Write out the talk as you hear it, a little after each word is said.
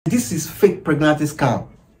This is fake pregnancy scam.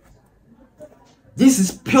 This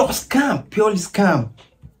is pure scam, purely scam.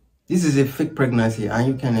 This is a fake pregnancy and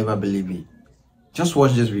you can never believe it. Just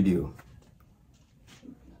watch this video.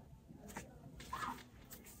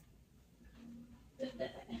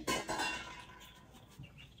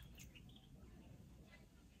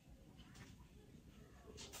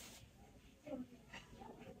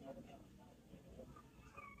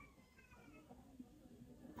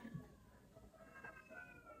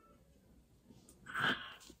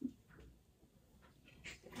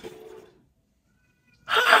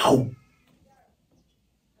 How?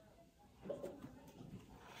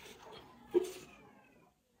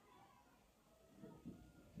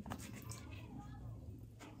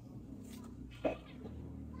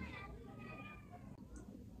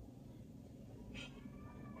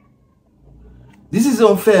 This is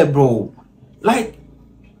unfair, bro. Like,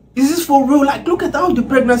 is this for real? Like, look at how the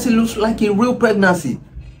pregnancy looks like a real pregnancy.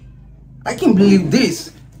 I can't believe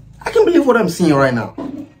this. I can't believe what I'm seeing right now.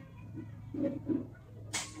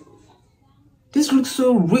 This looks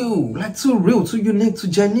so real, like so real, so unique, so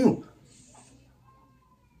genuine.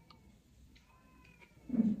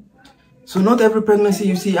 So not every pregnancy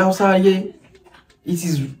you see outside here, it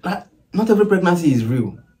is like, not every pregnancy is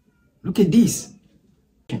real. Look at this.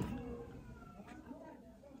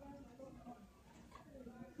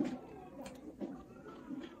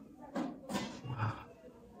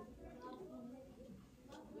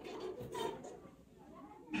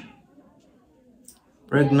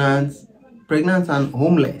 Pregnant and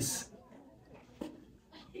homeless.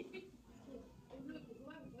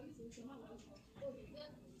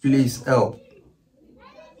 Please help.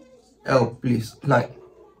 Help, please. Like,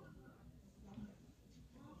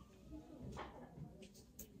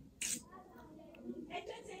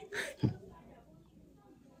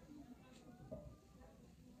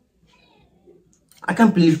 I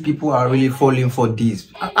can't believe people are really falling for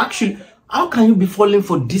this. Actually, how can you be falling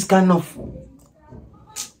for this kind of...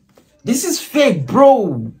 This is fake,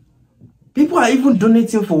 bro. People are even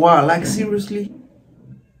donating for what? Like, seriously?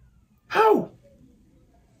 How?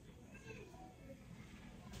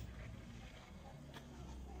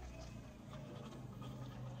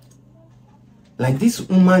 Like, this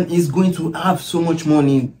woman is going to have so much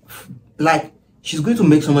money. Like, she's going to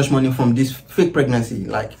make so much money from this fake pregnancy.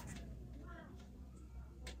 Like,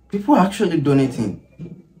 people are actually donating.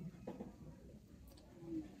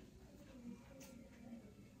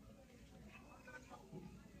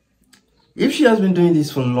 If she has been doing this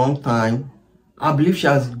for a long time, I believe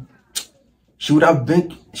she would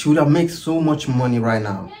have made so much money right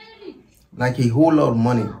now. Like a whole lot of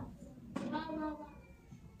money.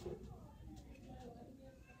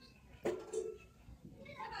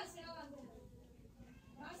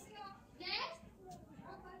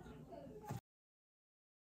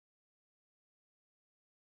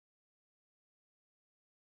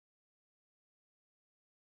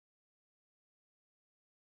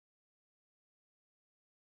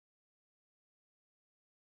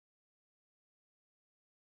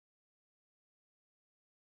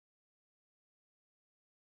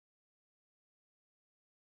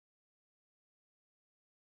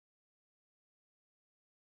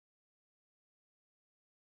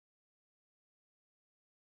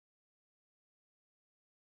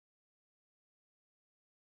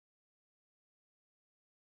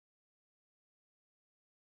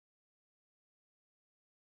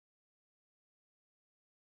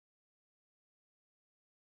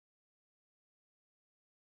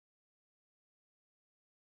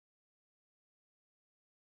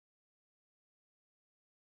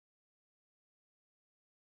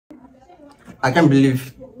 I can't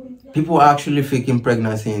believe people are actually faking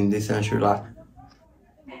pregnancy in this century. Like,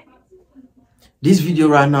 this video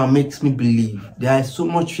right now makes me believe there are so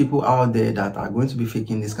much people out there that are going to be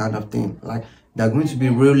faking this kind of thing. Like, they're going to be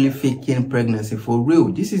really faking pregnancy for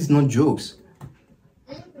real. This is not jokes.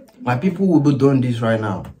 Like, people will be doing this right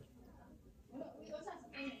now.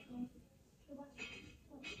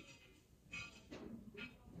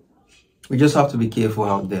 We just have to be careful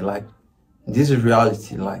out there. Like, this is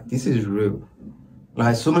reality. Like, this is real.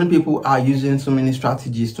 Like, so many people are using so many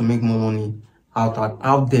strategies to make more money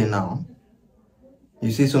out there now.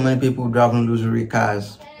 You see so many people driving luxury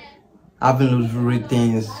cars, having luxury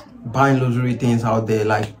things, buying luxury things out there,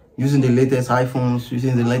 like using the latest iPhones,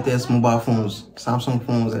 using the latest mobile phones, Samsung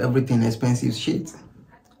phones, everything expensive shit.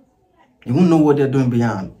 You won't know what they're doing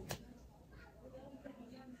behind.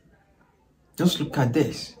 Just look at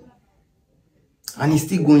this. And he's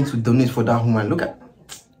still going to donate for that woman. Look at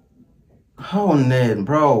how on earth,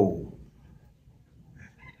 bro.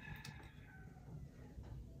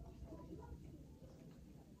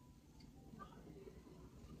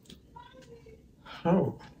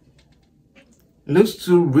 Oh, looks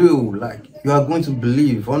too real. Like you are going to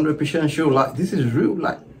believe 100% sure. Like this is real.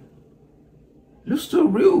 Like looks too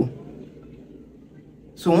real.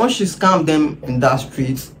 So once she scammed them in that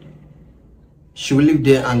street, she will live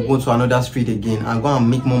there and go to another street again and go and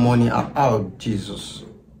make more money. Oh, Jesus.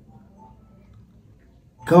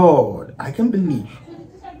 God, I can't believe.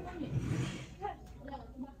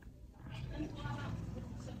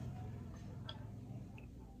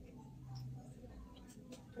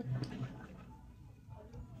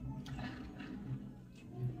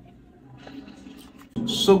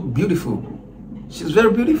 So beautiful. She's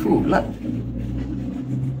very beautiful. Like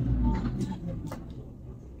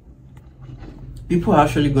people are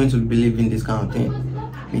actually going to believe in this kind of thing,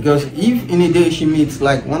 because if in a day she meets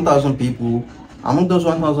like 1,000 people, among those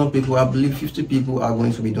 1,000 people, I believe 50 people are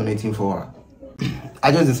going to be donating for her.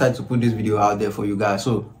 I just decided to put this video out there for you guys,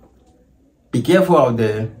 so be careful out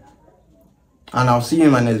there, and I'll see you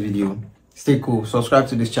in my next video. Stay cool, subscribe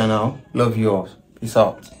to this channel. Love you all. Peace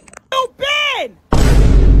out. Stupid!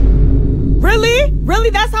 Really? Really?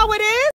 That's how it is?